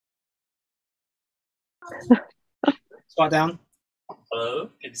Squat down. Hello,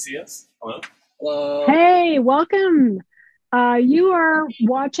 can you see us? Hello? Hello. Hey, welcome. You are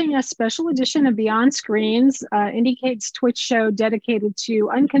watching a special edition of Beyond Screens, IndieCade's Twitch show dedicated to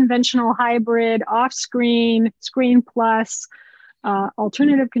unconventional hybrid, off-screen, screen plus,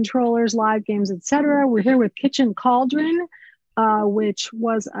 alternative controllers, live games, etc. We're here with Kitchen Kauldron, which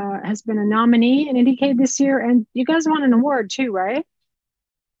has been a nominee in IndieCade this year, and you guys won an award too, right?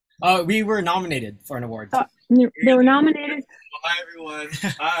 We were nominated for an award. They were nominated. Hi, everyone.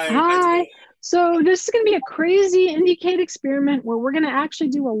 Hi. Hi. So this is going to be a crazy IndieCade experiment where we're going to actually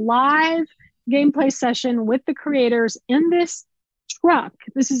do a live gameplay session with the creators in this truck.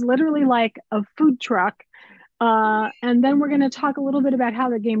 This is literally like a food truck. And then we're going to talk a little bit about how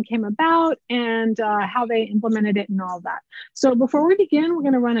the game came about and how they implemented it and all of that. So before we begin, we're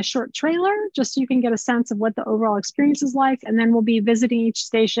going to run a short trailer just so you can get a sense of what the overall experience is like. And then we'll be visiting each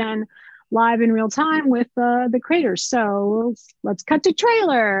station live in real time with the creators. So let's cut to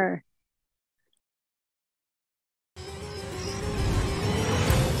trailer.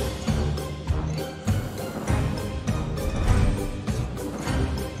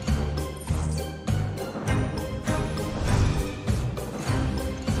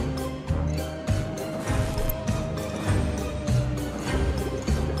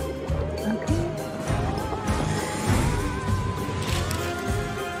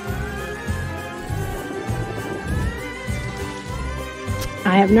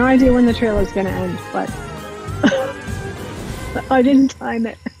 I have no idea when the trailer is going to end, but I didn't time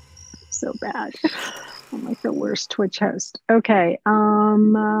it. So bad. I'm like the worst Twitch host. Okay.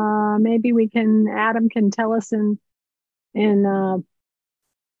 Maybe Adam can tell us in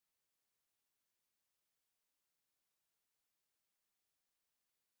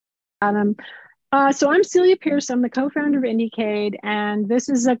Adam. So I'm Celia Pearce. I'm the co-founder of IndieCade, and this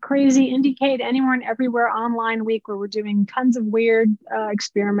is a crazy IndieCade Anywhere and Everywhere online week where we're doing tons of weird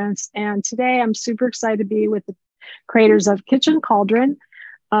experiments. And today I'm super excited to be with the creators of Kitchen Kauldron,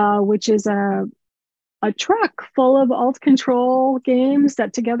 which is a truck full of alt control games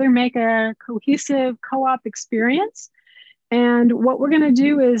that together make a cohesive co-op experience. And what we're going to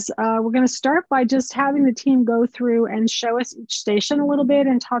do is we're going to start by just having the team go through and show us each station a little bit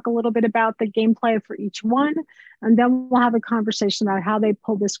and talk a little bit about the gameplay for each one. And then we'll have a conversation about how they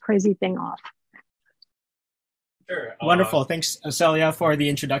pulled this crazy thing off. Sure. Wonderful. Thanks, Celia, for the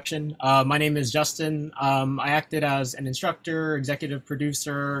introduction. My name is Justin. I acted as an instructor, executive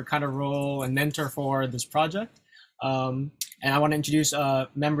producer kind of role, and mentor for this project. And I want to introduce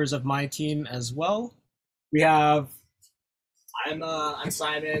members of my team as well. We have... I'm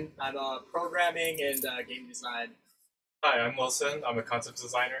Simon. I'm programming and game design. Hi, I'm Wilson. I'm a concept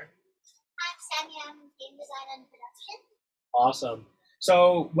designer. I'm Sammy. I'm game design and production. Awesome.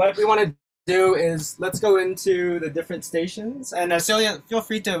 So what we want to do is let's go into the different stations. And Celia, feel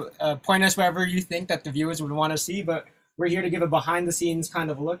free to point us wherever you think that the viewers would want to see. But we're here to give a behind-the-scenes kind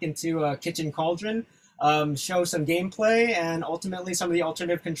of look into Kitchen Kauldron. Show some gameplay and ultimately some of the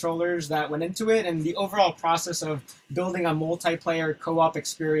alternative controllers that went into it and the overall process of building a multiplayer co-op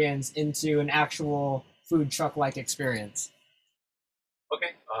experience into an actual food truck-like experience.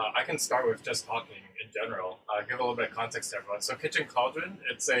 Okay, I can start with just talking in general. Give a little bit of context to everyone. So Kitchen Kauldron,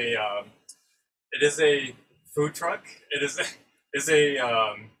 it is a food truck. It is a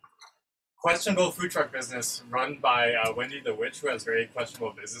questionable food truck business run by Wendy the Witch, who has very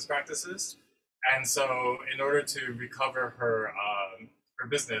questionable business practices. And so, in order to recover her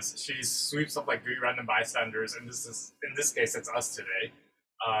business, she sweeps up like 3 random bystanders. And in this case, it's us today,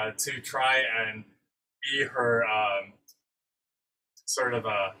 to try and be her sort of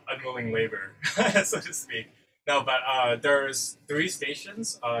unwilling labor, so to speak. No, but there's 3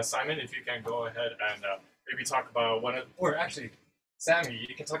 stations. Simon, if you can go ahead and maybe talk about or actually, Sammy,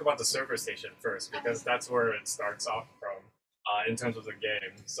 you can talk about the server station first because that's where it starts off from. In terms of the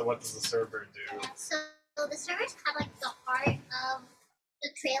game. So what does the server do? Yeah, so the server is kind of like the heart of the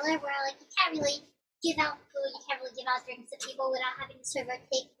trailer where like you can't really give out food, you can't really give out drinks to people without having the server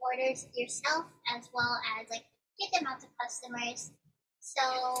take orders yourself as well as like get them out to customers.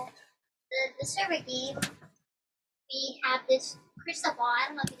 So the server game, we have this crystal ball. I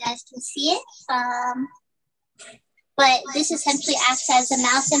don't know if you guys can see it. But this essentially acts as a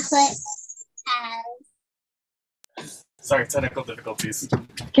mouse input Sorry, technical difficulties.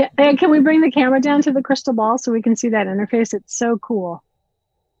 Can we bring the camera down to the crystal ball so we can see that interface? It's so cool.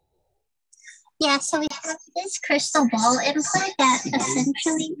 Yeah, so we have this crystal ball input that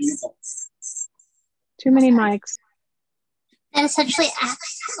essentially Too many mics.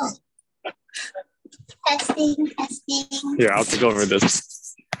 acts. Testing. Here, I'll take over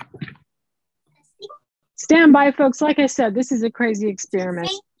this. Stand by, folks. Like I said, this is a crazy experiment.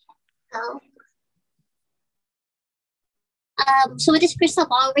 So with this crystal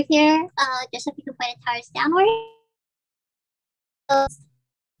ball over here, just so you can point it towards downward.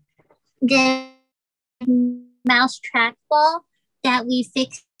 The mouse trackball that we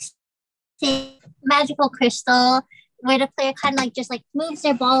fixed, a magical crystal where the player kind of just moves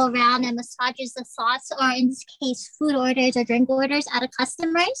their ball around and massages the thoughts, or in this case, food orders or drink orders out of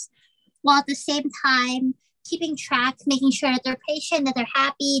customers, while at the same time keeping track, making sure that they're patient, that they're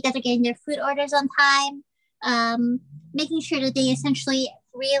happy, that they're getting their food orders on time, making sure that they essentially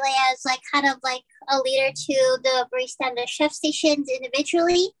relay as a leader to the barista and the chef stations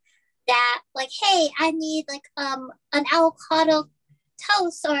individually, that hey, I need an avocado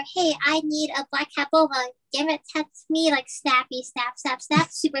toast, or hey, I need a black cat boba. Give it to me snappy, snap, snap, snap,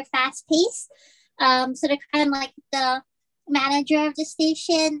 super fast pace. So they're kind of the manager of the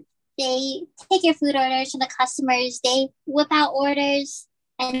station. They take your food orders from the customers. They whip out orders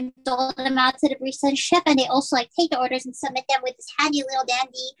and dole them out to the barista and chef, and they also take the orders and submit them with this handy little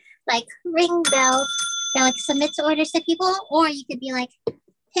dandy ring bell that submits orders to people. Or you could be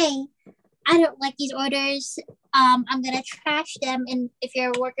hey, I don't like these orders. I'm gonna trash them. And if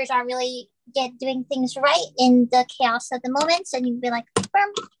your workers aren't really doing things right in the chaos of the moment, then you'd be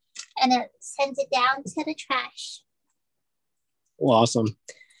boom, and it sends it down to the trash. Awesome.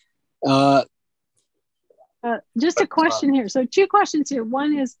 Just a question here. So 2 questions here.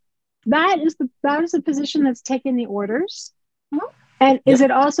 One is that is the position that's taking the orders, and is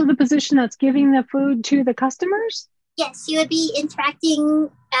it also the position that's giving the food to the customers? Yes, you would be interacting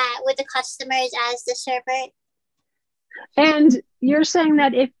with the customers as the server. And you're saying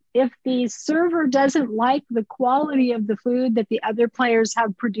that if the server doesn't like the quality of the food that the other players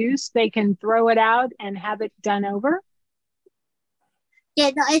have produced, they can throw it out and have it done over?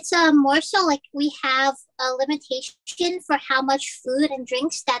 Yeah, no, it's more so we have a limitation for how much food and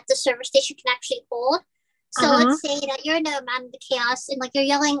drinks that the server station can actually hold. So let's say that you're in the amount of the chaos and you're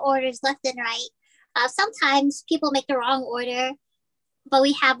yelling orders left and right. Sometimes people make the wrong order, but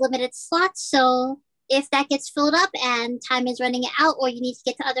we have limited slots. So if that gets filled up and time is running out, or you need to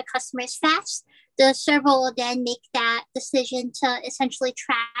get to other customers fast, the server will then make that decision to essentially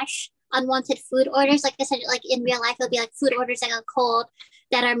trash unwanted food orders. Like I said, in real life, it'll be food orders that got cold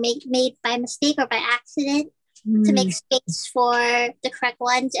that are made by mistake or by accident, to make space for the correct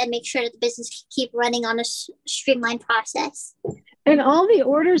ones and make sure that the business can keep running on a streamlined process. And all the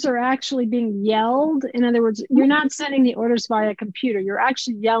orders are actually being yelled. In other words, you're not sending the orders via computer. You're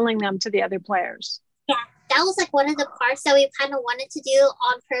actually yelling them to the other players. Yeah, that was one of the parts that we kind of wanted to do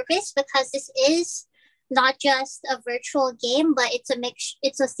on purpose, because this is not just a virtual game, but it's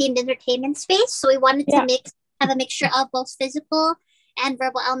a themed entertainment space. So we wanted to have a mixture of both physical and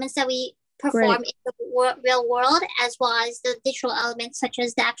verbal elements that we perform in the real world, as well as the digital elements such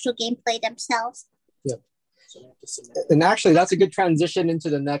as the actual gameplay themselves. Yeah. And actually, that's a good transition into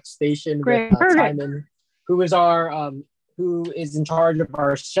the next station with Simon, who is in charge of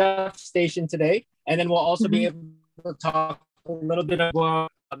our chef station today. And then we'll also be able to talk a little bit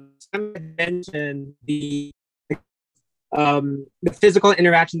about mention the physical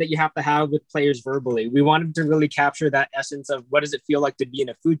interaction that you have to have with players verbally. We wanted to really capture that essence of what does it feel like to be in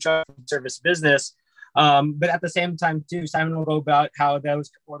a food truck service business. But at the same time, too, Simon will go about how those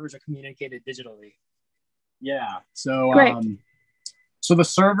orders are communicated digitally. Yeah. So so the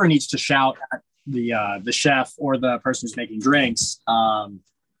server needs to shout at the chef or the person who's making drinks. So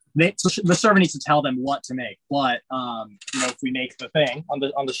the server needs to tell them what to make. But if we make the thing on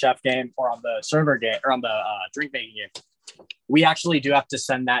the chef game or on the server game or on the drink making game, we actually do have to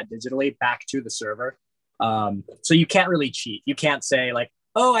send that digitally back to the server. So you can't really cheat. You can't say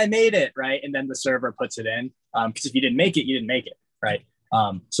oh, I made it, right? And then the server puts it in. Because if you didn't make it, you didn't make it, right?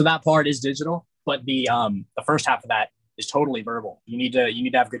 So that part is digital, but the first half of that is totally verbal. You need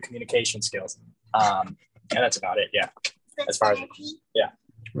to have good communication skills. And that's about it. Yeah. As far as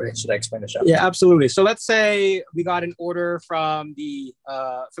Right. Should I explain the chef? Yeah, absolutely. So let's say we got an order from the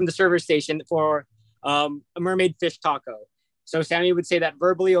server station for a mermaid fish taco. So Sammy would say that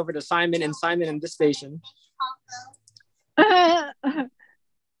verbally over to Simon, and Simon in this station. And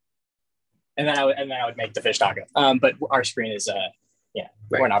then I would make the fish taco. But our screen is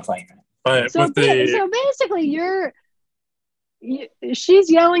we're not playing that. But So basically,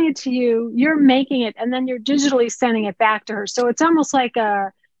 she's yelling it to you, you're making it, and then you're digitally sending it back to her. So it's almost like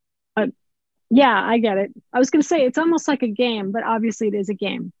I get it. I was going to say it's almost like a game, but obviously it is a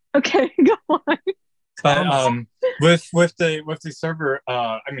game. Okay, go on. But with the server,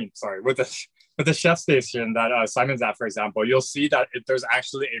 with with the chef station that Simon's at, for example, you'll see that there's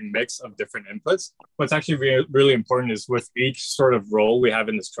actually a mix of different inputs. What's actually really important is with each sort of role we have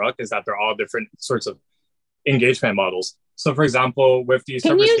in this truck is that they're all different sorts of engagement models. So, for example, with the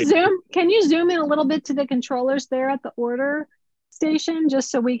Can you zoom in a little bit to the controllers there at the order station, just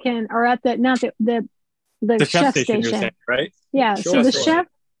so we can, or at the chef station, you're saying, right? Yeah. Sure, so the chef.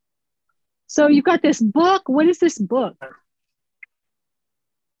 So you've got this book. What is this book?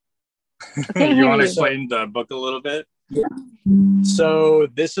 You want to explain the book a little bit? Yeah. So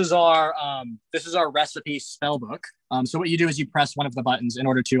this is our recipe spell book. So what you do is you press one of the buttons in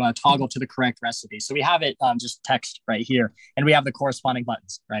order to toggle to the correct recipe. So we have it just text right here, and we have the corresponding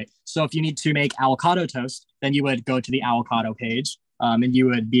buttons, right? So if you need to make avocado toast, then you would go to the avocado page, and you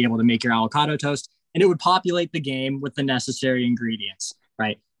would be able to make your avocado toast, and it would populate the game with the necessary ingredients,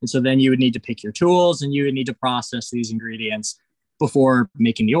 right? And so then you would need to pick your tools, and you would need to process these ingredients before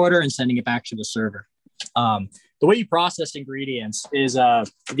making the order and sending it back to the server. The way you process ingredients is the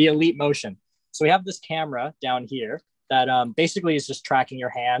Elite Motion. So we have this camera down here that basically is just tracking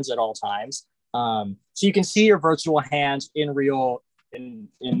your hands at all times. So you can see your virtual hands in real, in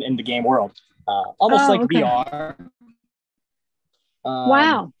the game world, almost like okay. VR.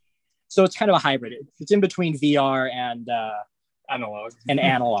 Wow. So it's kind of a hybrid. It's in between VR and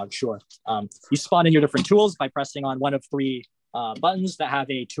analog, sure. You spawn in your different tools by pressing on one of three buttons that have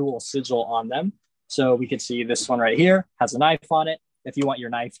a tool sigil on them. So we can see this one right here has a knife on it. If you want your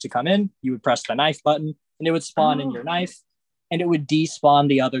knife to come in, you would press the knife button and it would spawn in your knife, and it would despawn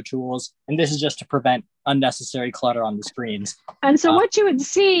the other tools. And this is just to prevent unnecessary clutter on the screens. And so what you would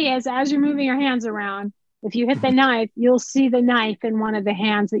see is, as you're moving your hands around, if you hit the knife, you'll see the knife in one of the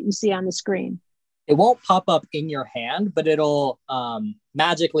hands that you see on the screen. It won't pop up in your hand, but it'll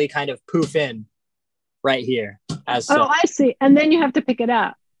magically kind of poof in right here. I see. And then you have to pick it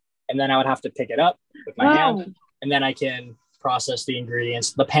up. And then I would have to pick it up with my hand, and then I can process the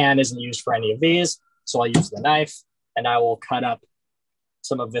ingredients. The pan isn't used for any of these, so I'll use the knife, and I will cut up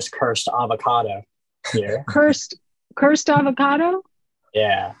some of this cursed avocado here. Cursed avocado?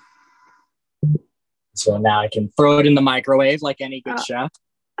 Yeah. So now I can throw it in the microwave like any good chef.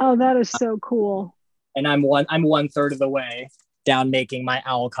 Oh, that is so cool. And I'm 1/3 of the way down making my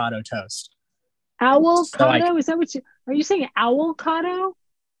avocado toast. Avocado? Is that what are you saying? Avocado?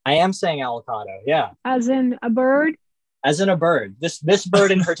 I am saying avocado, yeah. As in a bird? As in a bird. This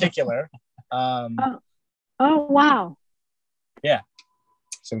bird in particular. Oh wow. Yeah.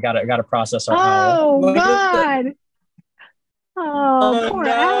 So we gotta process our owl. God. Poor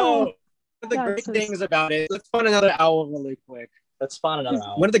owl. One of the great things about it, let's spawn another owl really quick. Let's spawn another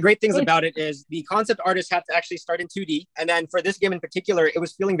owl. One of the great things about it is the concept artist had to actually start in 2D. And then for this game in particular, it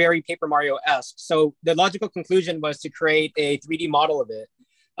was feeling very Paper Mario-esque. So the logical conclusion was to create a 3D model of it.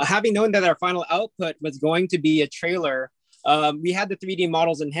 Having known that our final output was going to be a trailer, we had the 3D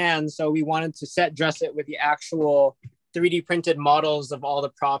models in hand, so we wanted to dress it with the actual 3D printed models of all the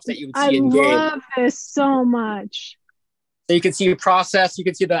props that you would see in game. I love this so much. So you can see the process, you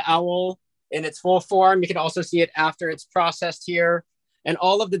can see the owl in its full form. You can also see it after it's processed here. And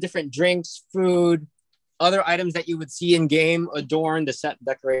all of the different drinks, food, other items that you would see in game adorn the set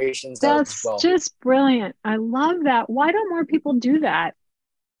decorations. That's just brilliant. I love that. Why don't more people do that?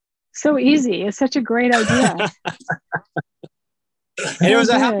 So easy. It's such a great idea. And it was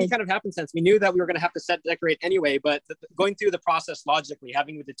a happy kind of happenstance. We knew that we were going to have to set decorate anyway, but going through the process logically,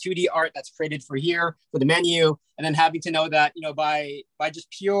 having with the 2D art that's created for here, for the menu, and then having to know that, by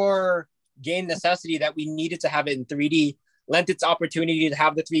just pure game necessity that we needed to have it in 3D, lent its opportunity to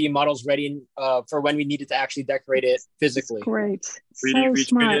have the 3D models ready for when we needed to actually decorate it physically. That's great. We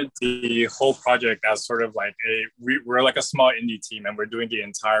treated the whole project as sort of like we're like a small indie team, and we're doing the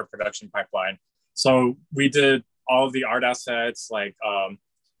entire production pipeline. So we did all of the art assets like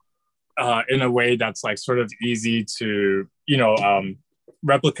in a way that's like sort of easy to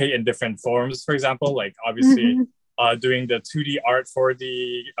replicate in different forms. For example, like obviously doing the 2D art for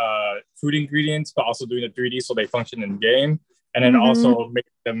the food ingredients, but also doing the 3D so they function in game, and then also make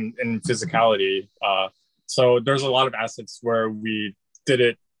them in physicality. So there's a lot of assets where we did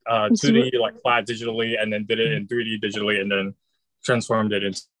it 2D like flat digitally, and then did it in 3D digitally, and then transformed it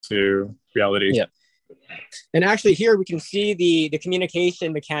into reality. Yeah. And actually here we can see the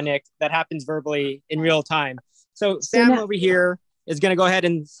communication mechanic that happens verbally in real time. So Sam over here is going to go ahead,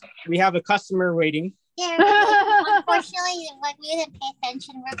 and we have a customer waiting. Yeah, unfortunately, like we didn't pay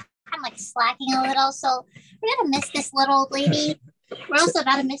attention. We're kind of like slacking a little, so we're gonna miss this little old lady. We're also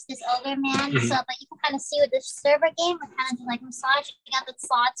about to miss this older man. So, but you can kind of see with this server game, we're kind of like massaging out the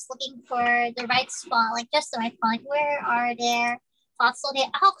slots, looking for the right spot, like just the right spot. Like where are there hostel. They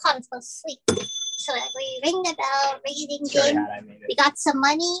all call it sleep. So we ring the bell, ring ding. We got some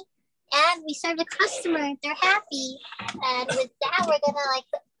money, and we serve the customer. They're happy, and with that, we're gonna like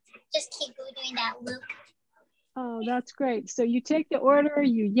just keep doing that loop. Oh, that's great. So you take the order,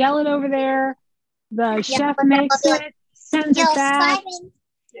 you yell it over there, the chef makes it, sends it back. Simon,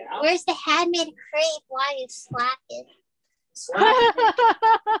 where's the handmade crepe? Why are you slacking?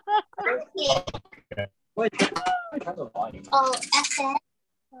 Oh, that's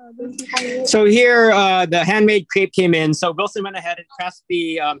it. So here, the handmade crepe came in. So Wilson went ahead and pressed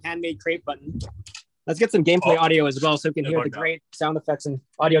the handmade crepe button. Let's get some gameplay audio as well, so we can hear the great sound effects and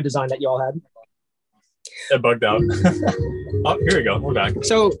audio design that you all had. It bugged out. Oh, here we go. We're back.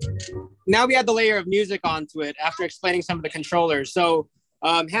 So now we add the layer of music onto it after explaining some of the controllers. So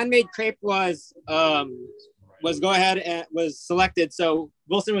handmade crepe was go ahead and was selected. So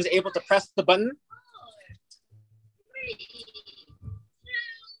Wilson was able to press the button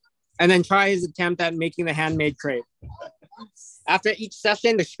and then try his attempt at making the handmade crepe. After each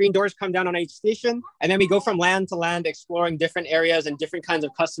session, the screen doors come down on each station, and then we go from land to land, exploring different areas and different kinds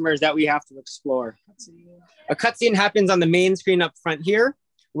of customers that we have to explore. A cutscene happens on the main screen up front here,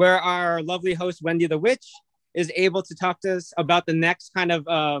 where our lovely host, Wendy the Witch, is able to talk to us about the next kind of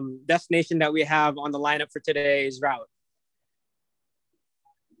destination that we have on the lineup for today's route.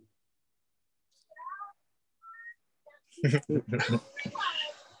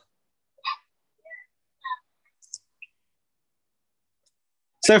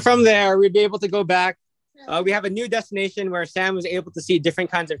 So from there, we'd be able to go back. We have a new destination where Sam was able to see different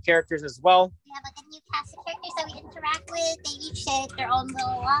kinds of characters as well. We have like a new cast of characters that we interact with. They each say their own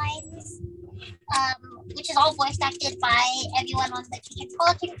little lines, which is all voice acted by everyone on the Kitchen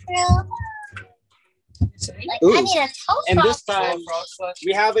Kauldron crew. Like, I need a toast. And this time,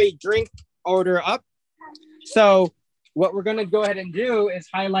 we have a drink order up. So what we're going to go ahead and do is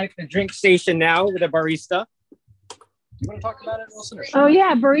highlight the drink station now with a barista. You want to talk about it, Wilson? Oh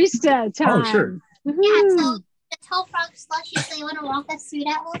yeah, barista time. Oh sure. Yeah, so the toe frog slushy. So you want to walk us through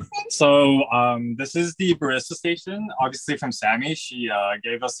that, Wilson? So this is the barista station. Obviously from Sammy, she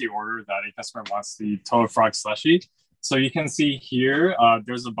gave us the order that a customer wants the toe frog slushy. So you can see here,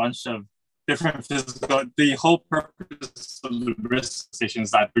 there's a bunch of different physical. The whole purpose of the barista station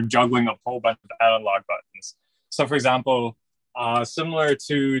is that they're juggling a whole bunch of analog buttons. So for example, similar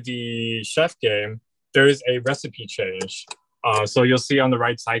to the chef game, there is a recipe change. So you'll see on the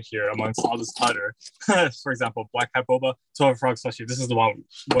right side here, amongst all this clutter, for example, black cat boba, toe frog slushy. This is the one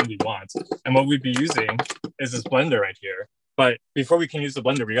we want. And what we'd be using is this blender right here. But before we can use the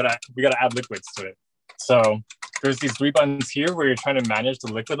blender, we gotta add liquids to it. So there's these 3 buttons here where you're trying to manage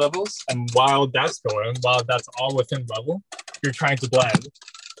the liquid levels. And while that's going, while that's all within level, you're trying to blend.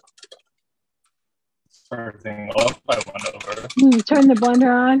 Everything off, I went over. Turn the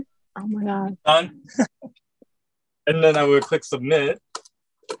blender on. Oh my God. Done. And then I would click submit.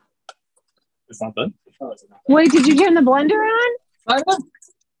 It's not done. Wait, did you turn the blender on?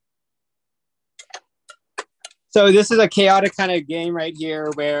 So this is a chaotic kind of game right here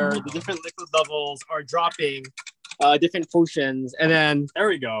where the different liquid levels are dropping different potions. And then there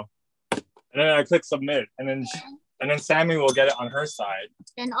we go. And then I click submit. And then Sammy will get it on her side.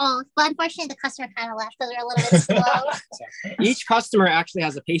 But unfortunately, the customer kind of left because they're a little bit slow. Each customer actually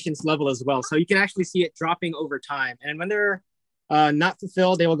has a patience level as well. So you can actually see it dropping over time. And when they're not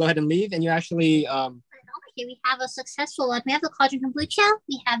fulfilled, they will go ahead and leave. And you actually... Over here, we have a successful one. We have the Kauldron kombucha.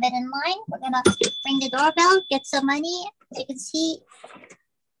 We have it in line. We're going to ring the doorbell, get some money. As you can see,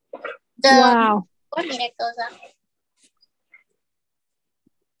 the coordinator goes up.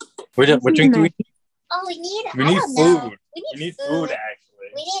 What drink do we need? Oh, we need food. We need food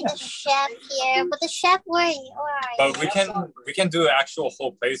actually. We need the chef here, but the chef, where are you? But we can do an actual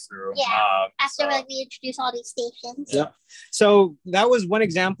whole playthrough. Yeah. After we introduce all these stations. Yeah. So that was one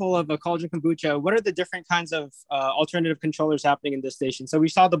example of a Kauldron kombucha. What are the different kinds of alternative controllers happening in this station? So we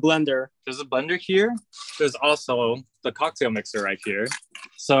saw the blender. There's a blender here. There's also the cocktail mixer right here.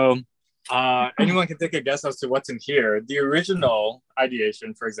 So anyone can take a guess as to what's in here. The original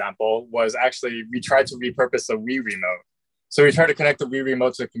ideation, for example, was actually we tried to repurpose a Wii remote. So we tried to connect the Wii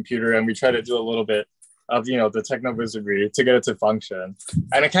remote to the computer, and we tried to do a little bit of the techno wizardry to get it to function.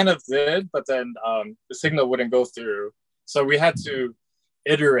 And it kind of did, but then the signal wouldn't go through. So we had to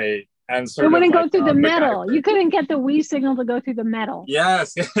iterate and sort of. It wouldn't go through the metal. You couldn't get the Wii signal to go through the metal.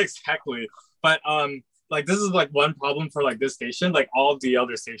 Yes, exactly. But this is like one problem for like this station. Like all of the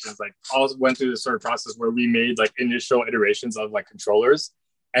other stations, like all went through this sort of process where we made like initial iterations of like controllers,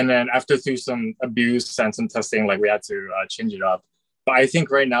 and then after through some abuse and some testing, like we had to change it up. But I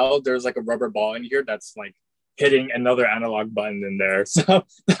think right now there's like a rubber ball in here that's like hitting another analog button in there. So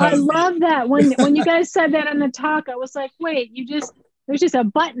I love that. When you guys said that in the talk, I was like, wait, there's just a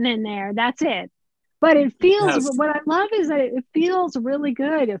button in there. That's it. But it feels, what I love is that it feels really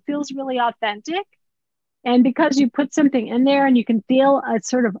good. It feels really authentic. And because you put something in there and you can feel a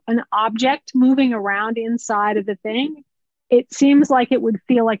sort of an object moving around inside of the thing, it seems like it would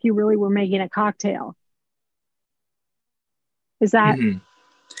feel like you really were making a cocktail. Is that?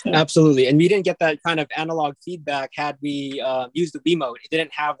 Absolutely. And we didn't get that kind of analog feedback had we used the Wiimote. It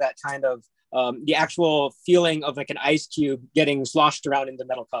didn't have that kind of the actual feeling of like an ice cube getting sloshed around in the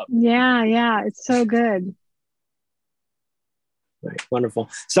metal cup. Yeah. It's so good. Right. Wonderful.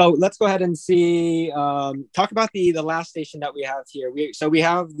 So let's go ahead and see, talk about the last station that we have here. We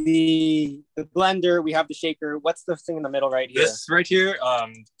have the blender, we have the shaker. What's the thing in the middle right here? This right here,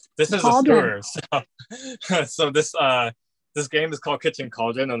 this is a stirrer. So this game is called Kitchen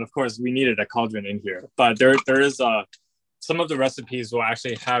Kauldron, and of course we needed a cauldron in here. But there is some of the recipes will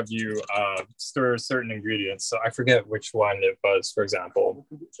actually have you stir certain ingredients. So I forget which one it was. For example,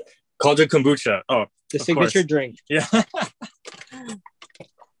 cauldron kombucha. Oh, the signature drink. Yeah.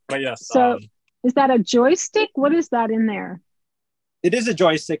 But yes. So is that a joystick? What is that in there? It is a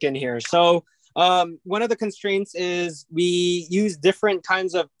joystick in here. So one of the constraints is we use different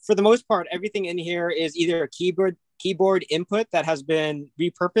kinds of, for the most part, everything in here is either a keyboard input that has been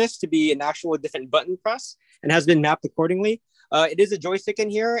repurposed to be an actual different button press and has been mapped accordingly. It is a joystick in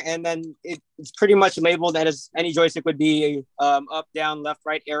here, and then it's pretty much labeled as any joystick would be up, down, left,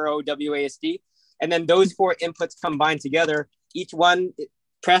 right, arrow, WASD. And then those 4 inputs combined together, each one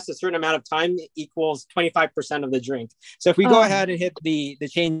pressed a certain amount of time equals 25% of the drink. So if we go ahead and hit the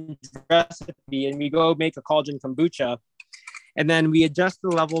change recipe and we go make a cauldron kombucha, and then we adjust the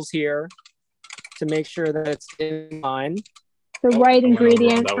levels here to make sure that it's in line. The right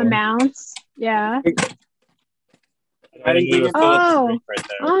ingredient amounts. Yeah. Oh, right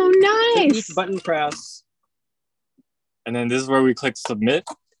there. Oh, nice. So each button press. And then this is where we click submit.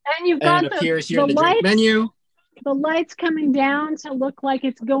 And you've got the lights, menu. The lights coming down to look like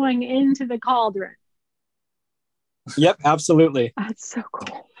it's going into the cauldron. Yep, absolutely. That's so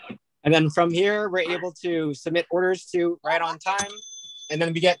cool. And then from here, we're able to submit orders to right on time. And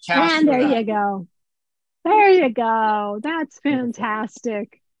then we get cash. And there you go. There you go. That's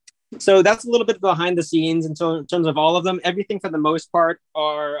fantastic. So that's a little bit behind the scenes in terms of all of them. Everything for the most part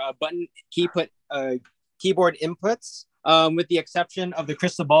are keyboard inputs, with the exception of the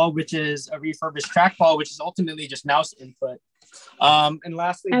crystal ball, which is a refurbished trackball, which is ultimately just mouse input. And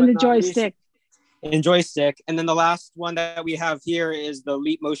lastly, and the joystick. And joystick. And then the last one that we have here is the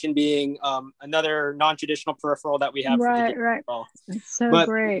Leap Motion, being another non-traditional peripheral that we have. Right. It's so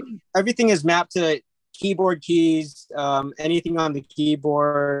great. Everything is mapped to keyboard keys, anything on the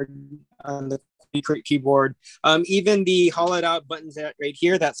keyboard, on the keyboard, even the hollowed out buttons right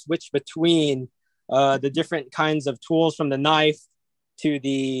here that switch between the different kinds of tools, from the knife to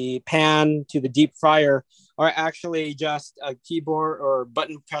the pan to the deep fryer, are actually just a keyboard or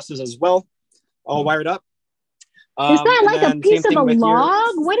button presses as well, all wired up. Is that like a piece of a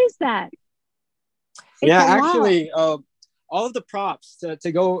log? What is that? Actually, all of the props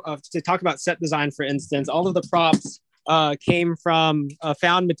to talk about set design, for instance, all of the props came from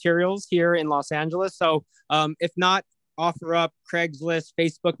found materials here in Los Angeles. So if not OfferUp, Craigslist,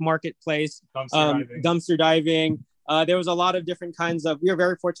 Facebook Marketplace, dumpster diving. There was a lot of different kinds of, we are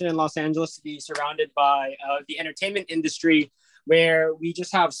very fortunate in Los Angeles to be surrounded by the entertainment industry, where we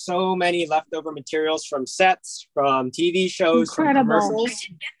just have so many leftover materials from sets, from TV shows, from commercials,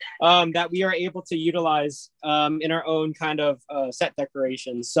 that we are able to utilize in our own kind of set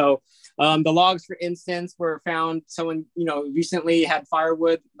decorations. So the logs, for instance, were found, someone, recently had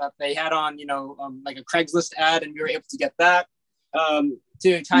firewood that they had on, like a Craigslist ad, and we were able to get that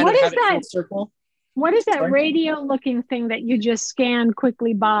to kind of have it full circle. What is that radio looking thing that you just scan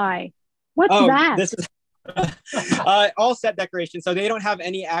quickly by? What's that? This is all set decorations, so they don't have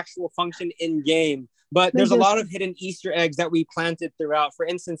any actual function in game, but there's a lot of hidden Easter eggs that we planted throughout. For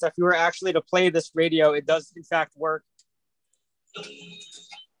instance, if you were actually to play this radio, it does in fact work.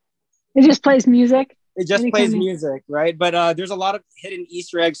 It just plays music. It just plays music, right? But there's a lot of hidden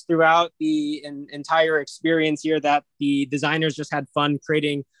Easter eggs throughout the entire experience here that the designers just had fun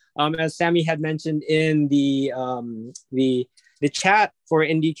creating. As Sammy had mentioned in the chat for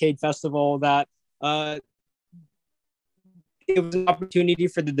IndieCade Festival, that it was an opportunity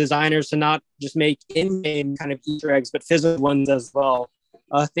for the designers to not just make in-game kind of Easter eggs, but physical ones as well.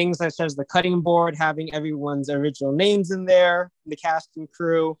 Things such as the cutting board, having everyone's original names in there, the cast and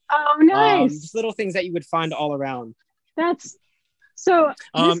crew. Oh, nice. Just little things that you would find all around. So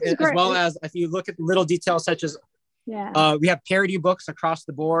as well as if you look at little details such as we have parody books across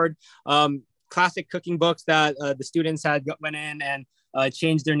the board, classic cooking books that the students went in and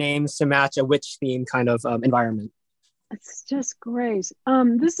changed their names to match a witch theme kind of environment. It's just great.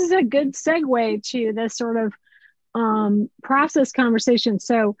 This is a good segue to this sort of process conversation.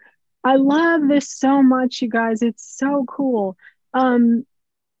 So I love this so much, you guys. It's so cool. When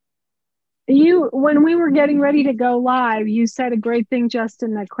we were getting ready to go live, you said a great thing,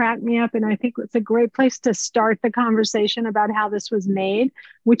 Justin, that cracked me up. And I think it's a great place to start the conversation about how this was made,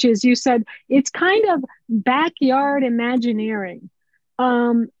 which is you said it's kind of backyard Imagineering.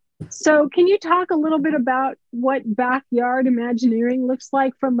 So can you talk a little bit about what backyard Imagineering looks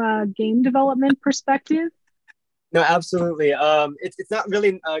like from a game development perspective? No, absolutely. It's not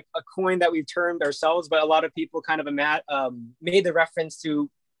really a coin that we've termed ourselves, but a lot of people kind of made the reference to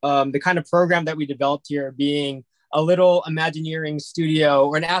the kind of program that we developed here being a little Imagineering studio,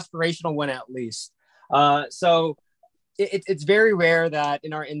 or an aspirational one at least. So it's very rare that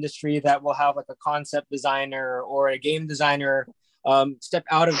in our industry that we'll have like a concept designer or a game designer step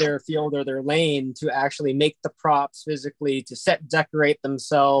out of their field or their lane to actually make the props physically, to set, decorate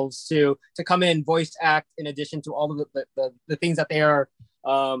themselves, to come in, voice act, in addition to all of the things that they are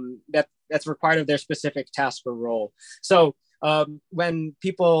that's required of their specific task or role. So when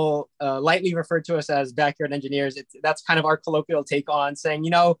people lightly refer to us as backyard engineers, that's kind of our colloquial take on saying,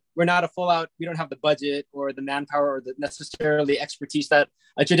 we're not a we don't have the budget or the manpower or the necessarily expertise that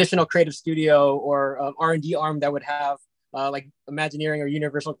a traditional creative studio or R&D arm that would have, like Imagineering or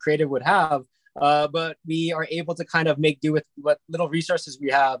Universal Creative would have, but we are able to kind of make do with what little resources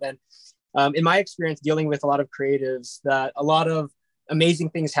we have. And in my experience dealing with a lot of creatives, that a lot of amazing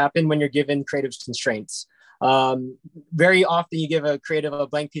things happen when you're given creative constraints. Very often you give a creative a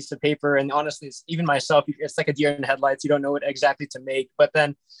blank piece of paper, and honestly, even myself, it's like a deer in the headlights. You don't know what exactly to make. But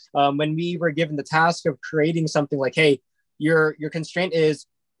then when we were given the task of creating something like, hey, your constraint is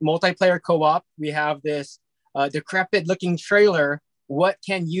multiplayer co-op. We have this decrepit looking trailer. What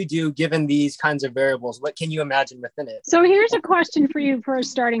can you do given these kinds of variables? What can you imagine within it? So here's a question for you for a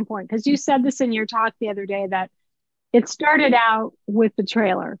starting point, because you said this in your talk the other day, that it started out with the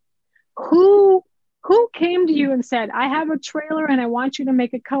trailer. Who came to you and said, I have a trailer and I want you to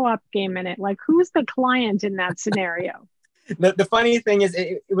make a co-op game in it? Like, who's the client in that scenario? The funny thing is,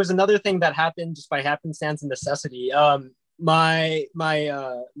 it was another thing that happened just by happenstance and necessity. My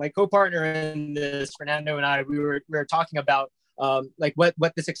co-partner in this, Fernando, and I, we were talking about like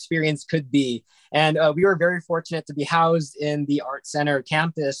what this experience could be. And we were very fortunate to be housed in the Art Center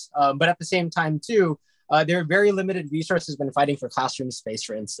campus. But at the same time too, there are very limited resources when fighting for classroom space,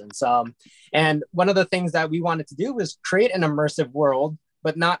 for instance. And one of the things that we wanted to do was create an immersive world,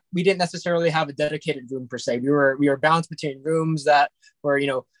 but we didn't necessarily have a dedicated room per se. We were bounced between rooms that were,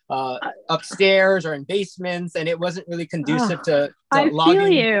 upstairs or in basements, and it wasn't really conducive to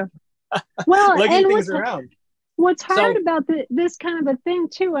logging, lugging things around. What's hard about this kind of a thing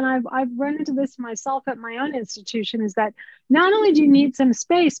too, and I've run into this myself at my own institution, is that not only do you need some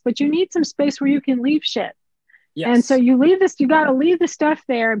space, but you need some space where you can leave shit. Yes. And so you got to leave the stuff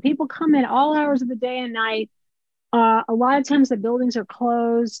there, and people come in all hours of the day and night. A lot of times the buildings are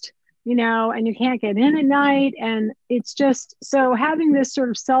closed, and you can't get in at night. And it's just, so having this sort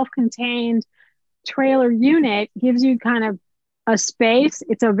of self-contained trailer unit gives you kind of a space.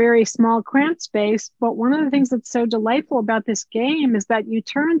 It's a very small, cramped space. But one of the things that's so delightful about this game is that you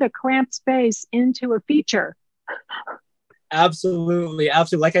turn the cramped space into a feature. Absolutely.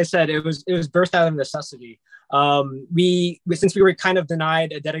 Like I said, it was birthed out of necessity. Since we were kind of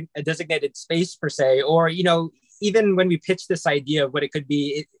denied a designated space per se, or, even when we pitched this idea of what it could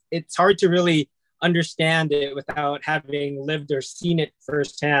be, it's hard to really understand it without having lived or seen it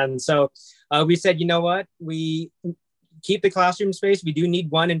firsthand. So we said, you know what, we keep the classroom space. We do need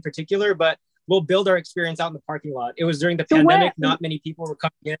one in particular, but we'll build our experience out in the parking lot. It was during the pandemic. Not many people were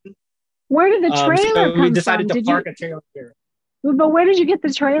coming in. Where did the trailer come from? We decided to park a trailer here. But where did you get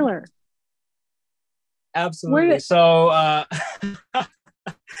the trailer? Absolutely. So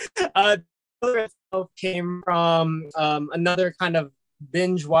the trailer itself came from another kind of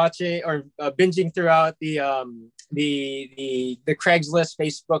binge watching or binging throughout the Craigslist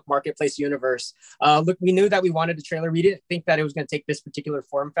Facebook marketplace universe. Look, we knew that we wanted a trailer. We didn't think that it was going to take this particular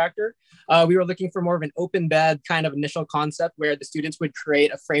form factor. We were looking for more of an open bed kind of initial concept where the students would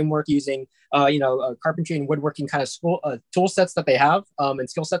create a framework using carpentry and woodworking kind of school tool sets that they have and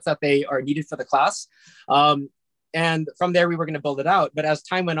skill sets that they are needed for the class. And from there, we were going to build it out. But as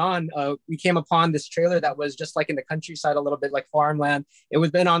time went on, we came upon this trailer that was just like in the countryside, a little bit like farmland. It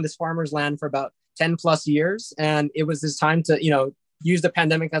was been on this farmer's land for about 10 plus years. And it was this time to, use the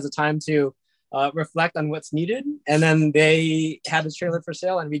pandemic as a time to reflect on what's needed. And then they had a trailer for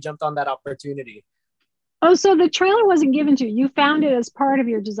sale, and we jumped on that opportunity. Oh, so the trailer wasn't given to you. You found it as part of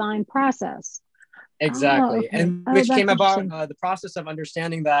your design process. Exactly. Oh, okay. And which came about the process of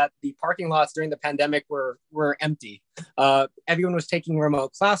understanding that the parking lots during the pandemic were empty. Everyone was taking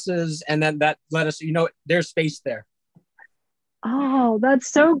remote classes, and then that let us, there's space there. Oh,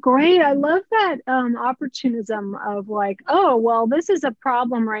 that's so great. I love that opportunism of like, oh, well, this is a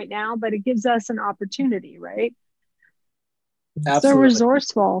problem right now, but it gives us an opportunity, right? Absolutely. So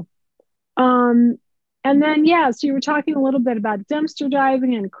resourceful. And then, so you were talking a little bit about dumpster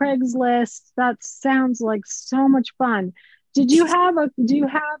diving and Craigslist. That sounds like so much fun. Do you have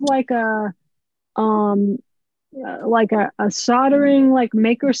like a soldering, like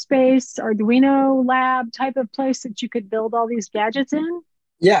makerspace, Arduino lab type of place that you could build all these gadgets in?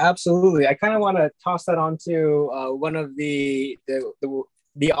 Yeah, absolutely. I kind of want to toss that onto one of the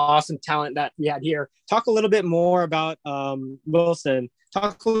awesome talent that we had here. Talk a little bit more about Wilson.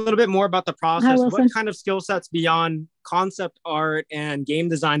 Talk a little bit more about the process. Hi, what kind of skill sets beyond concept art and game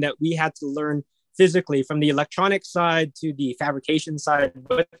design that we had to learn physically, from the electronic side to the fabrication side?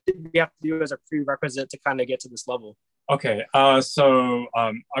 What did we have to do as a prerequisite to kind of get to this level? Okay, so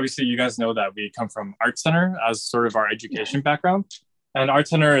obviously you guys know that we come from Art Center as sort of our education background. And Art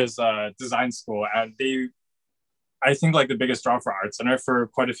Center is a design school, and I think like the biggest draw for Art Center for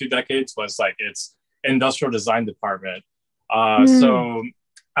quite a few decades was like its industrial design department. So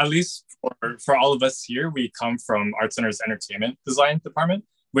at least for all of us here, we come from Art Center's entertainment design department,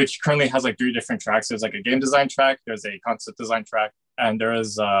 which currently has like 3 different tracks. There's like a game design track, there's a concept design track, and there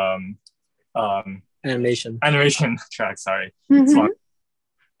is animation track, sorry.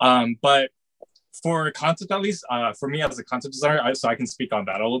 Mm-hmm. But for concept, at least for me as a concept designer, so I can speak on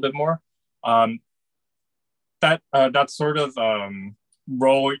that a little bit more. That sort of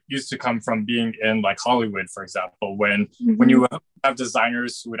role used to come from being in like Hollywood, for example, when you have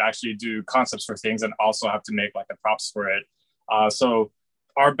designers who would actually do concepts for things and also have to make like the props for it. So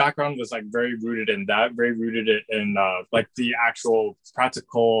our background was like very rooted in that, very rooted in like the actual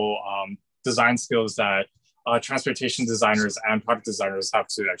practical design skills that transportation designers and product designers have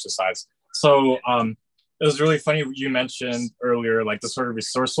to exercise. So it was really funny you mentioned earlier, like the sort of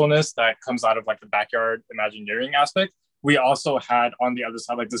resourcefulness that comes out of like the backyard Imagineering aspect. We also had on the other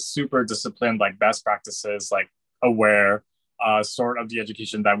side, like the super disciplined, like best practices, like aware sort of the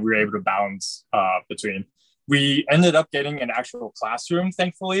education that we were able to balance between. We ended up getting an actual classroom,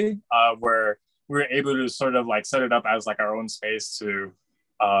 thankfully, where we were able to sort of like set it up as like our own space to,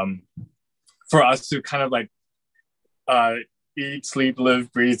 for us to kind of like eat, sleep,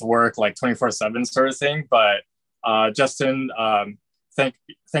 live, breathe, work, like 24/7 sort of thing. But Justin,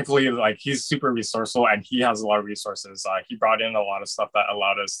 thankfully, like he's super resourceful and he has a lot of resources. He brought in a lot of stuff that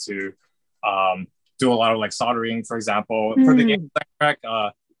allowed us to do a lot of like soldering, for example. For the game track,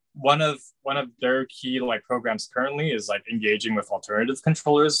 one of their key like programs currently is like engaging with alternative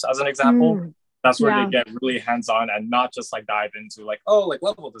controllers as an example. That's where they get really hands-on and not just like dive into like, oh, like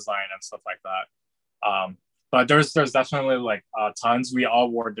level design and stuff like that. But there's definitely like tons. We all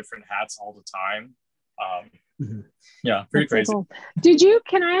wore different hats all the time. Yeah, pretty crazy. Cool.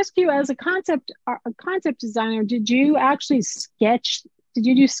 Can I ask you, as a concept designer, did you actually did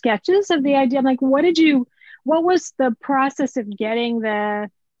you do sketches of the idea? Like what was the process of getting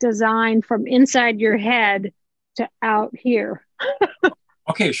the design from inside your head to out here?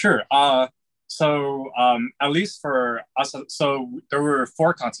 Okay, sure. So at least for us, so there were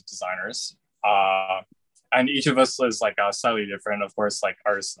 4 concept designers, and each of us was like slightly different, of course, like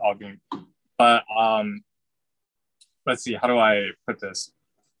ours all being, but let's see, how do I put this?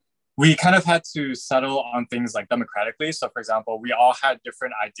 We kind of had to settle on things like democratically. So for example, we all had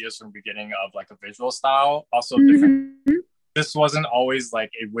different ideas from the beginning of like a visual style, also different. This wasn't always like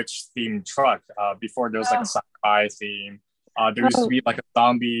a witch themed truck. Before there was like a sci-fi theme. There used to be like a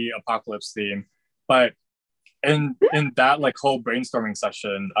zombie apocalypse theme. But in that like whole brainstorming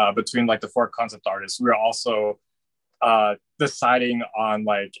session between like the 4 concept artists, we were also deciding on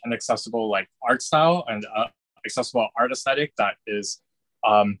like an accessible like art style and accessible art aesthetic that is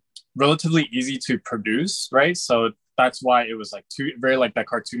relatively easy to produce, right? So that's why it was like very like that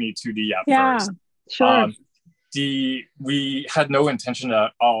cartoony 2D at first. Sure. We had no intention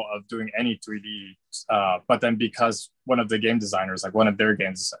at all of doing any 3D, but then because one of the game designers, like one of their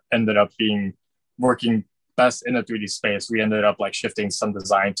games ended up working best in a 3D space, we ended up like shifting some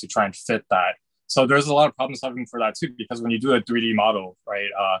design to try and fit that. So there's a lot of problem solving for that too, because when you do a 3D model, right,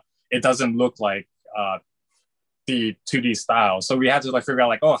 it doesn't look like the 2D style. So we had to like figure out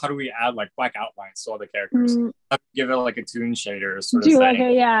like, oh, how do we add like black outlines to all the characters? How do we give it like a toon shader sort of thing? Like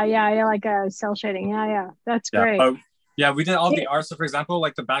like a cell shading. Yeah. That's great. But yeah, we did all the art. So for example,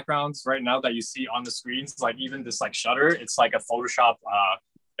 like the backgrounds right now that you see on the screens, like even this like shutter, it's like a Photoshop,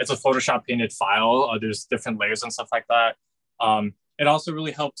 it's a Photoshop painted file. There's different layers and stuff like that. It also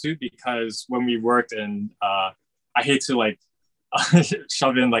really helped too, because when we worked in, I hate to like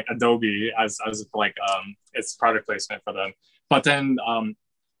shove in like Adobe as like it's product placement for them, but then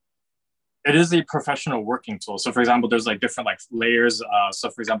it is a professional working tool. So for example, there's like different like layers. So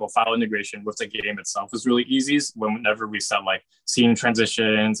for example, file integration with the game itself is really easy whenever we set like scene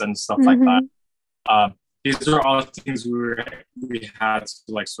transitions and stuff like that. These are all things we had to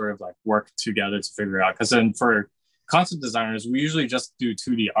like sort of like work together to figure out. Because then for concept designers, we usually just do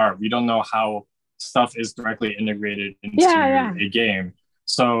 2D art. We don't know how stuff is directly integrated into a game.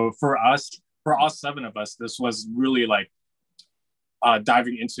 So for all 7 of us, this was really like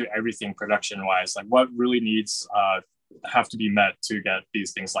diving into everything production wise, like what really needs have to be met to get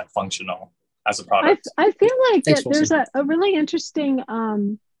these things like functional as a product. I feel like there's a really interesting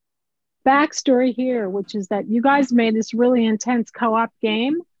backstory here, which is that you guys made this really intense co-op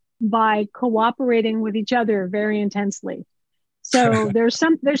game by cooperating with each other very intensely. So there's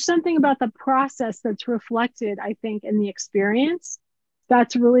something about the process that's reflected, I think, in the experience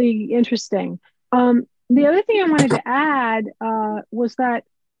that's really interesting. The other thing I wanted to add was that,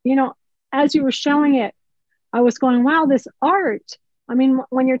 you know, as you were showing it, I was going, wow, this art. I mean,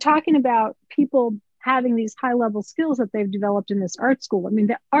 when you're talking about people having these high level skills that they've developed in this art school, I mean,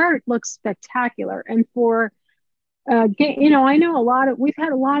 the art looks spectacular. And for you know, I know we've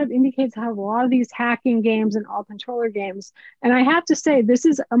had a lot of IndieCades have a lot of these hacking games and alt controller games. And I have to say, this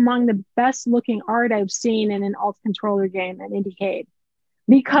is among the best looking art I've seen in an alt controller game at IndieCade,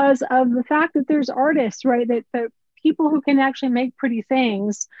 because of the fact that there's artists, right? That people who can actually make pretty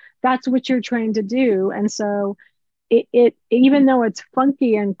things, that's what you're trained to do. And so it even though it's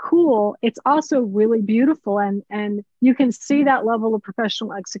funky and cool, it's also really beautiful. And you can see that level of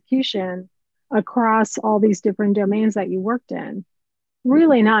professional execution across all these different domains that you worked in.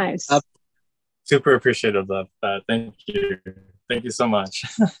 Really nice. Super appreciative of that. Thank you. Thank you so much.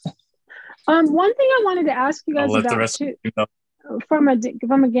 One thing I wanted to ask you guys about too, from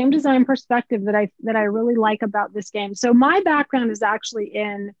a game design perspective that I really like about this game. So my background is actually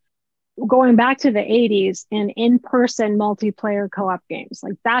in going back to the 80s in-person multiplayer co-op games.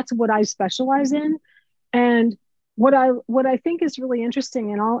 Like that's what I specialize in. And what I think is really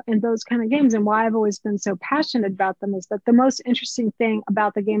interesting in those kind of games, and why I've always been so passionate about them, is that the most interesting thing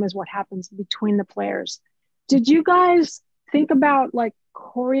about the game is what happens between the players. Did you guys think about like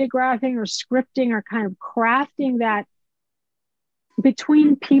choreographing or scripting or kind of crafting that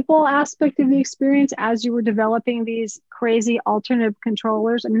between people aspect of the experience as you were developing these crazy alternative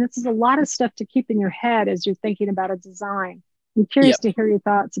controllers? I mean, this is a lot of stuff to keep in your head as you're thinking about a design. I'm curious to hear your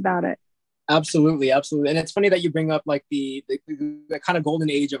thoughts about it. Absolutely. And it's funny that you bring up like the kind of golden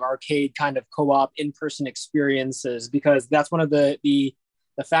age of arcade kind of co-op in-person experiences, because that's one of the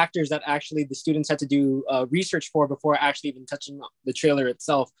factors that actually the students had to do research for before actually even touching the trailer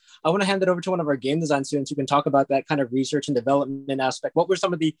itself. I want to hand it over to one of our game design students who can talk about that kind of research and development aspect. What were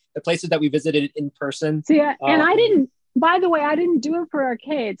some of the places that we visited in person? So, yeah, and I didn't do it for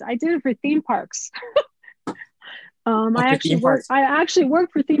arcades. I did it for theme parks. I actually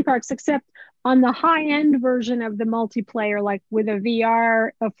worked for theme parks, except on the high-end version of the multiplayer, like with a VR,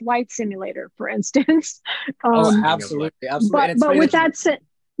 a flight simulator, for instance. Absolutely. But with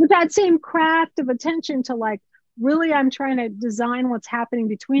that same craft of attention to like, really, I'm trying to design what's happening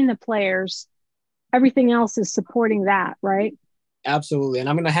between the players. Everything else is supporting that, right? Absolutely. And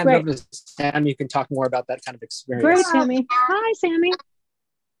I'm going to hand it over to Sam. You can talk more about that kind of experience. Great, Sammy. Hi, Sammy.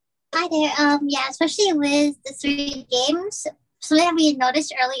 Hi there. Yeah, especially with the 3 games, something that we had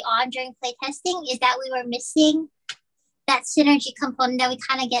noticed early on during playtesting is that we were missing that synergy component that we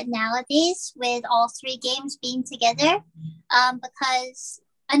kind of get nowadays with all 3 games being together. Because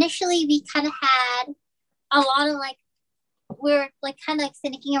initially we kind of had a lot of like, we're like kind of like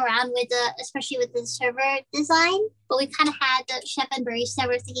thinking around with especially with the server design, but we kind of had the chef and barista.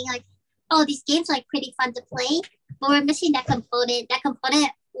 We're thinking like, oh, these games are like pretty fun to play, but we're missing that component. That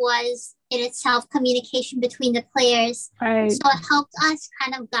component was in itself communication between the players. Right. So it helped us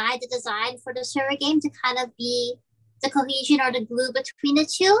kind of guide the design for the server game to kind of be the cohesion or the glue between the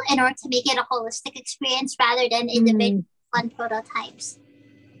two in order to make it a holistic experience rather than individual fun prototypes.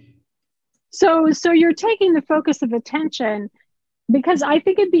 So you're taking the focus of attention, because I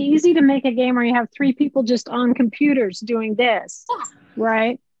think it'd be easy to make a game where you have 3 people just on computers doing this,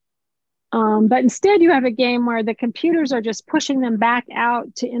 right? But instead, you have a game where the computers are just pushing them back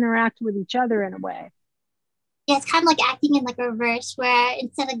out to interact with each other in a way. Yeah, it's kind of like acting in like reverse, where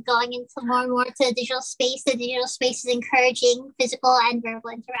instead of going into more and more to the digital space is encouraging physical and verbal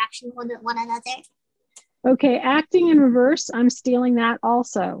interaction with one another. Okay, acting in reverse, I'm stealing that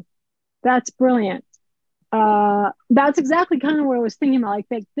also. That's brilliant. That's exactly kind of what I was thinking about.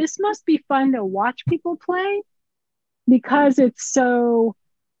 Like, this must be fun to watch people play because it's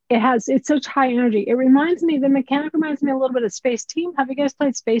such high energy. The mechanic reminds me a little bit of Space Team. Have you guys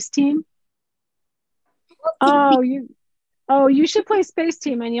played Space Team? You should play Space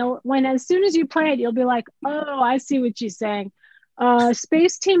Team, and as soon as you play it, you'll be like, oh, I see what she's saying.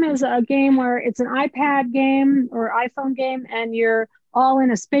 Space Team is a game where it's an iPad game or iPhone game, and you're all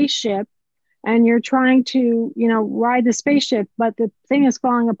in a spaceship, and you're trying to, ride the spaceship, but the thing is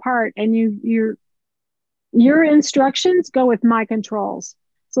falling apart, and your instructions go with my controls.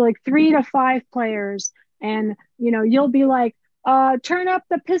 So like 3 to 5 players, and you'll be like, turn up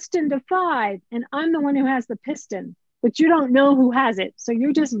the piston to 5, and I'm the one who has the piston, but you don't know who has it, so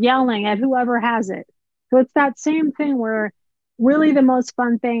you're just yelling at whoever has it. So it's that same thing where really the most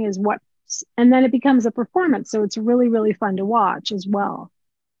fun thing is and then it becomes a performance, so it's really, really fun to watch as well.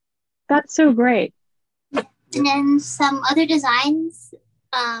 That's so great. And then some other designs,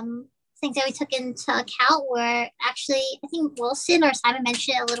 things that we took into account were actually, I think Wilson or Simon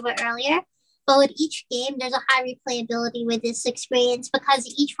mentioned it a little bit earlier, but with each game, there's a high replayability with this experience because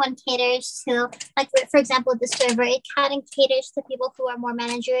each one caters to, like, for example, the server, it kind of caters to people who are more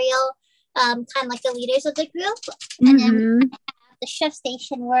managerial, kind of like the leaders of the group. And then we have the chef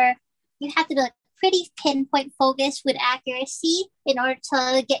station where you have to be like pretty pinpoint focus with accuracy in order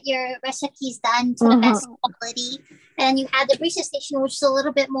to get your recipes done to the best quality. And you have the barista station, which is a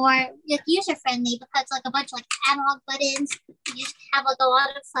little bit more user friendly because like a bunch of like analog buttons. You just have like a lot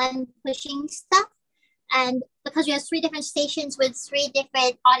of fun pushing stuff. And because we have 3 different stations with 3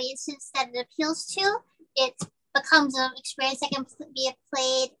 different audiences that it appeals to, it becomes an experience that can be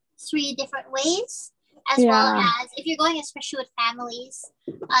played 3 different ways, as well as if you're going especially with families.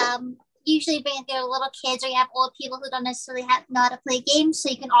 Usually bring your little kids, or you have old people who don't necessarily know how to play games, so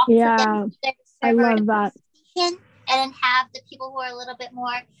you can offer them their server I love that. And then have the people who are a little bit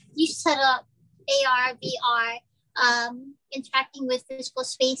more used to the AR, VR, interacting with physical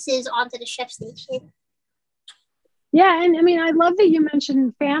spaces onto the chef station. Yeah, and I mean, I love that you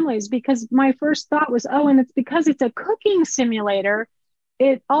mentioned families because my first thought was, and it's because it's a cooking simulator.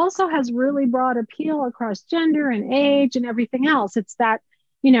 It also has really broad appeal across gender and age and everything else. It's that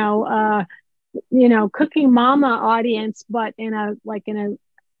cooking mama audience, but in a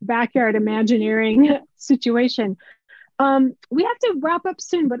backyard Imagineering situation. We have to wrap up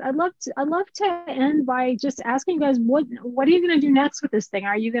soon, but I'd love to end by just asking you guys, what are you going to do next with this thing?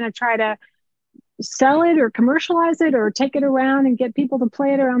 Are you going to try to sell it or commercialize it or take it around and get people to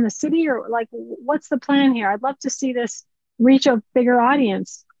play it around the city, or like, what's the plan here? I'd love to see this reach a bigger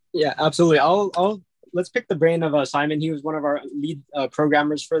audience. Yeah, absolutely. Let's pick the brain of Simon. He was one of our lead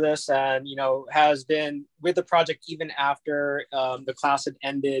programmers for this, and has been with the project even after the class had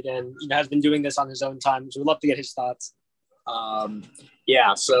ended, and has been doing this on his own time. So we'd love to get his thoughts.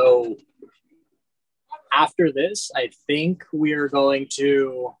 So after this, I think we're going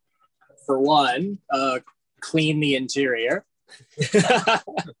to, for one, clean the interior.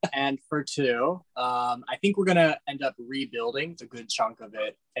 And for 2, I think we're going to end up rebuilding a good chunk of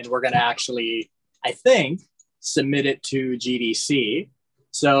it, and we're going to actually, I think, submit it to GDC.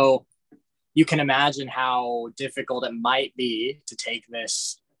 So you can imagine how difficult it might be to take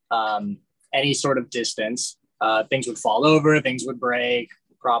this any sort of distance. Things would fall over, things would break,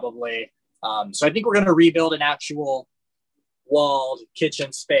 probably. So I think we're going to rebuild an actual walled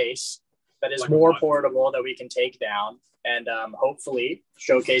kitchen space that is more portable, that we can take down and hopefully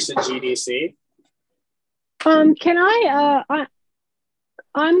showcase at GDC.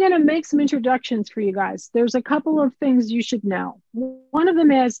 I'm going to make some introductions for you guys. There's a couple of things you should know. One of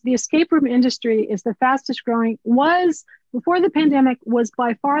them is the escape room industry is the fastest growing, before the pandemic, was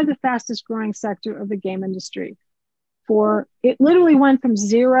by far the fastest growing sector of the game industry. It literally went from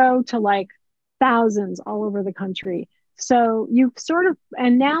 0 to like thousands all over the country. So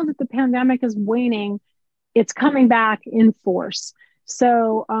and now that the pandemic is waning, it's coming back in force.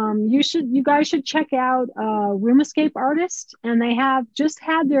 So you guys should check out Room Escape Artist, and they have just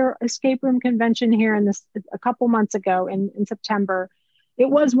had their escape room convention here a couple months ago in September. It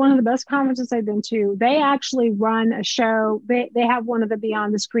was one of the best conferences I've been to. They actually run a show. They have one of the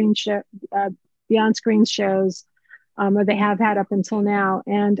Beyond Screen shows, or they have had up until now.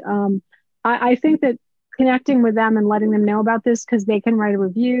 And I think that connecting with them and letting them know about this, because they can write a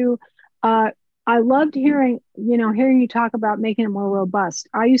review. I loved hearing you talk about making it more robust.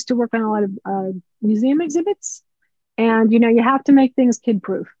 I used to work on a lot of museum exhibits, and you have to make things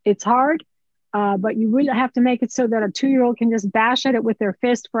kid-proof. It's hard, but you really have to make it so that a 2-year-old can just bash at it with their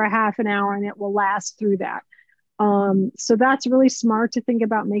fist for a half an hour and it will last through that. So that's really smart to think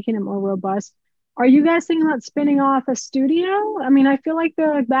about making it more robust. Are you guys thinking about spinning off a studio? I mean, I feel like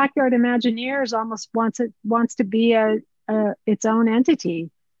the Backyard Imagineers almost wants to be its own entity.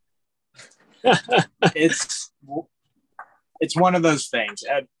 It's one of those things.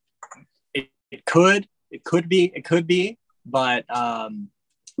 It could be, but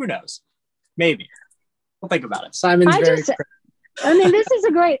who knows? Maybe. We'll think about it. Simon's this is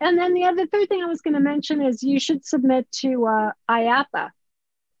a great. And then the third thing I was going to mention is you should submit to IAPA,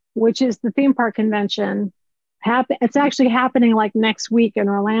 which is the theme park convention. It's actually happening like next week in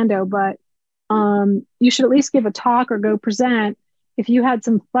Orlando, but you should at least give a talk or go present. If you had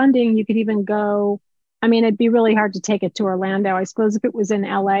some funding, you could even go. I mean, it'd be really hard to take it to Orlando. I suppose if it was in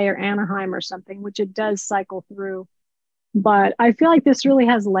LA or Anaheim or something, which it does cycle through. But I feel like this really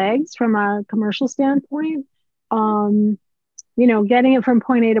has legs from a commercial standpoint. Getting it from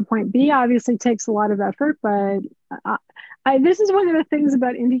point A to point B obviously takes a lot of effort, but this is one of the things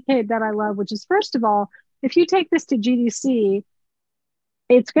about IndieCade that I love, which is, first of all, if you take this to GDC,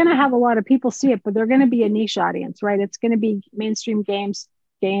 it's going to have a lot of people see it, but they're going to be a niche audience, right? It's going to be mainstream game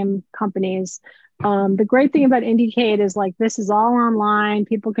companies. The great thing about IndieCade is like, this is all online.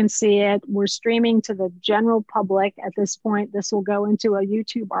 People can see it. We're streaming to the general public at this point. This will go into a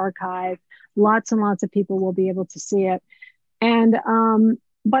YouTube archive. Lots and lots of people will be able to see it. And,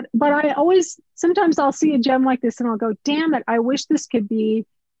 but I sometimes I'll see a gem like this and I'll go, damn it, I wish this could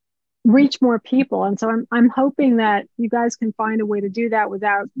reach more people. And so I'm hoping that you guys can find a way to do that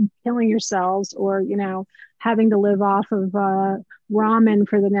without killing yourselves or, having to live off of ramen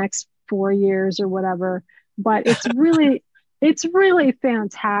for the next 4 years or whatever. But it's really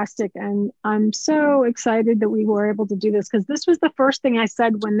fantastic. And I'm so excited that we were able to do this, because this was the first thing I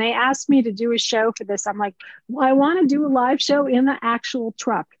said when they asked me to do a show for this. I'm like, well, I want to do a live show in the actual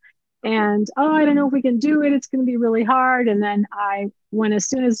truck. And, I don't know if we can do it. It's going to be really hard. And then as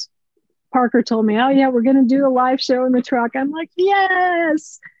soon as Parker told me, oh yeah, we're going to do a live show in the truck, I'm like,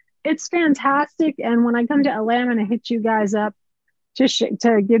 yes, it's fantastic. And when I come to LA, I'm going to hit you guys up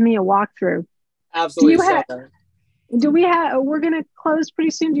to give me a walkthrough. Absolutely. We're going to close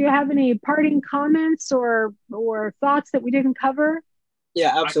pretty soon. Do you have any parting comments or thoughts that we didn't cover?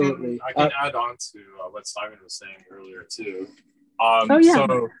 Yeah, absolutely. I can add on to what Simon was saying earlier too.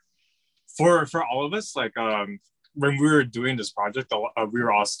 So for all of us, like when we were doing this project, we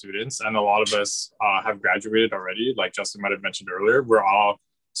were all students, and a lot of us have graduated already. Like Justin might have mentioned earlier, we're all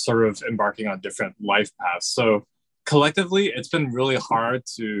sort of embarking on different life paths. So collectively, it's been really hard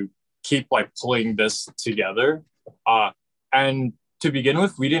to keep like pulling this together. And to begin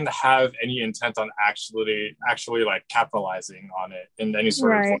with, we didn't have any intent on actually like capitalizing on it in any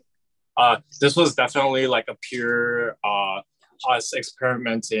sort of way. This was definitely like a pure us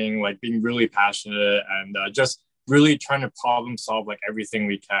experimenting, like being really passionate and just really trying to problem solve like everything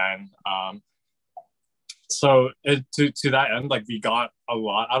we can. So to that end, like we got a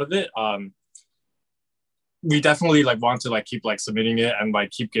lot out of it. We definitely like want to like keep like submitting it and like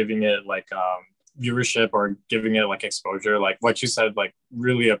keep giving it like viewership or giving it like exposure. Like what you said, like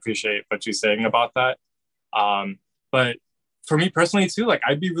really appreciate what you're saying about that. But for me personally too, like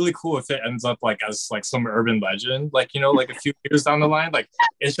I'd be really cool if it ends up like as like some urban legend, like like a few years down the line, like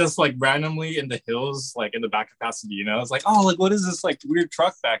it's just like randomly in the hills, like in the back of Pasadena. It's like, oh, like what is this like weird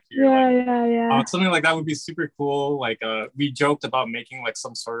truck back here? Something like that would be super cool. Like we joked about making like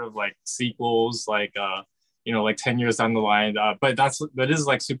some sort of like sequels, like like 10 years down the line, but that is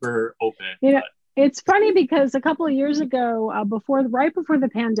like super open. It's funny because a couple of years ago, right before the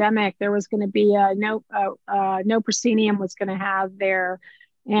pandemic, there was going to be No Proscenium was going to have their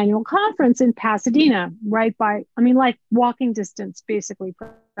annual conference in Pasadena, right by, like walking distance basically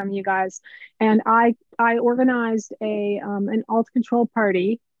from you guys. And I organized an alt control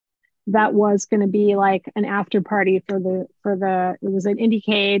party that was going to be like an after party for it was an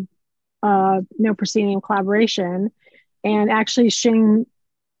IndieCade No Proscenium collaboration, and actually Shing,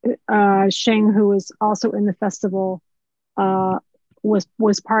 who was also in the festival,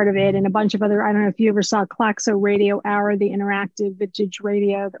 was part of it, and a bunch of other. I don't know if you ever saw Claxo Radio Hour, the interactive vintage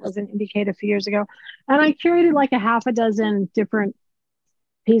radio that was in IndieCade a few years ago, and I curated like a half a dozen different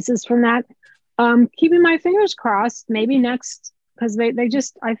pieces from that. Keeping my fingers crossed, maybe next, because I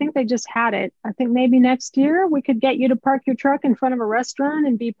think they just had it. I think maybe next year we could get you to park your truck in front of a restaurant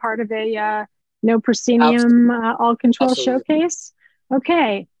and be part of a No Proscenium all control showcase.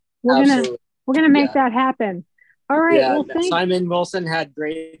 Okay. we're gonna make that happen. All right. Yeah, well, Simon Wilson had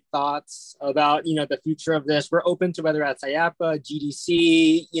great thoughts about the future of this. We're open to whether that's IAPA,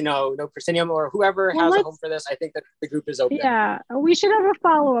 GDC, No Proscenium, or whoever has a home for this. I think that the group is open. Yeah, we should have a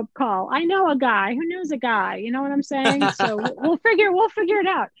follow-up call. I know a guy who knows a guy. You know what I'm saying? So we'll figure it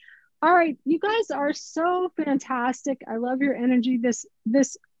out. All right, you guys are so fantastic. I love your energy. This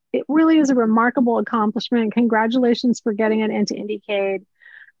it really is a remarkable accomplishment. Congratulations for getting it into IndieCade.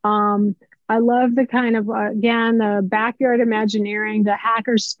 I love the kind of, again, the backyard imagineering, the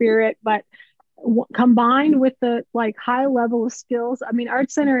hacker spirit, but combined with the high level of skills. I mean,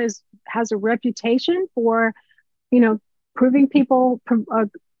 Art Center has a reputation for,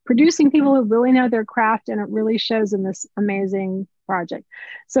 producing people who really know their craft, and it really shows in this amazing project.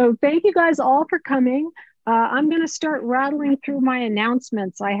 So thank you guys all for coming. I'm going to start rattling through my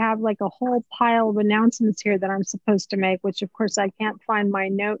announcements. I have a whole pile of announcements here that I'm supposed to make, which of course I can't find my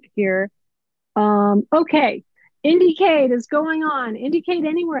note here. Okay, IndieCade is going on. IndieCade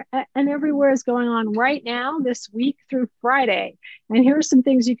Anywhere and Everywhere is going on right now, this week through Friday. And here are some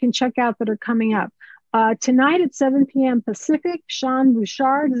things you can check out that are coming up. Tonight at 7 p.m. Pacific, Sean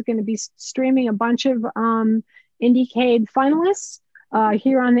Bouchard is going to be streaming a bunch of IndieCade finalists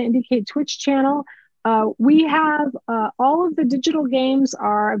here on the IndieCade Twitch channel. We have all of the digital games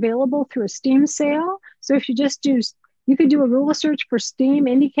are available through a Steam sale. So if you could do a Google search for Steam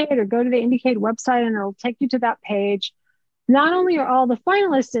IndieCade or go to the IndieCade website and it'll take you to that page. Not only are all the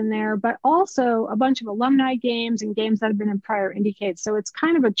finalists in there, but also a bunch of alumni games and games that have been in prior IndieCade. So it's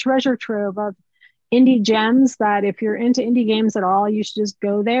kind of a treasure trove of indie gems that if you're into indie games at all, you should just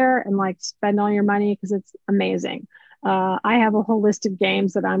go there and spend all your money because it's amazing. I have a whole list of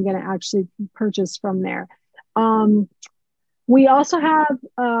games that I'm going to actually purchase from there. We also have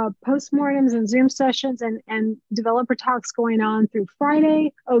postmortems and Zoom sessions and developer talks going on through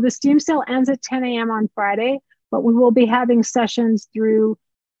Friday. Oh, the Steam sale ends at 10 a.m. on Friday, but we will be having sessions through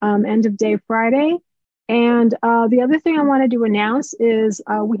end of day Friday. And the other thing I wanted to announce is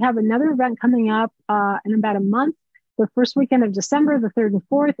we have another event coming up in about a month. The first weekend of December, the 3rd and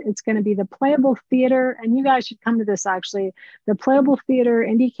 4th, it's going to be the Playable Theatre. And you guys should come to this, actually. The Playable Theatre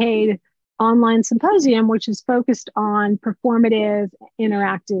IndieCade online symposium, which is focused on performative,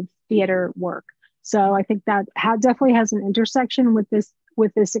 interactive theater work. So I think that definitely has an intersection with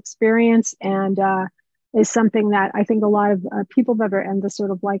this experience, and is something that I think a lot of people that are in the sort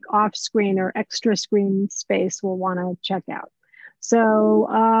of off-screen or extra screen space will want to check out. So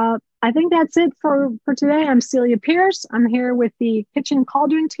I think that's it for today. I'm Celia Pearce. I'm here with the Kitchen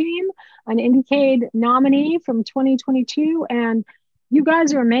Kauldron team, an IndieCade nominee from 2022, and you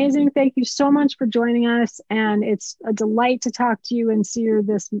guys are amazing. Thank you so much for joining us. And it's a delight to talk to you and see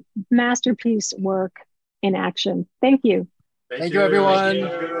this masterpiece work in action. Thank you. Thank you, everyone.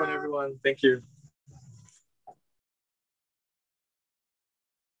 Thank you, everyone. Thank you.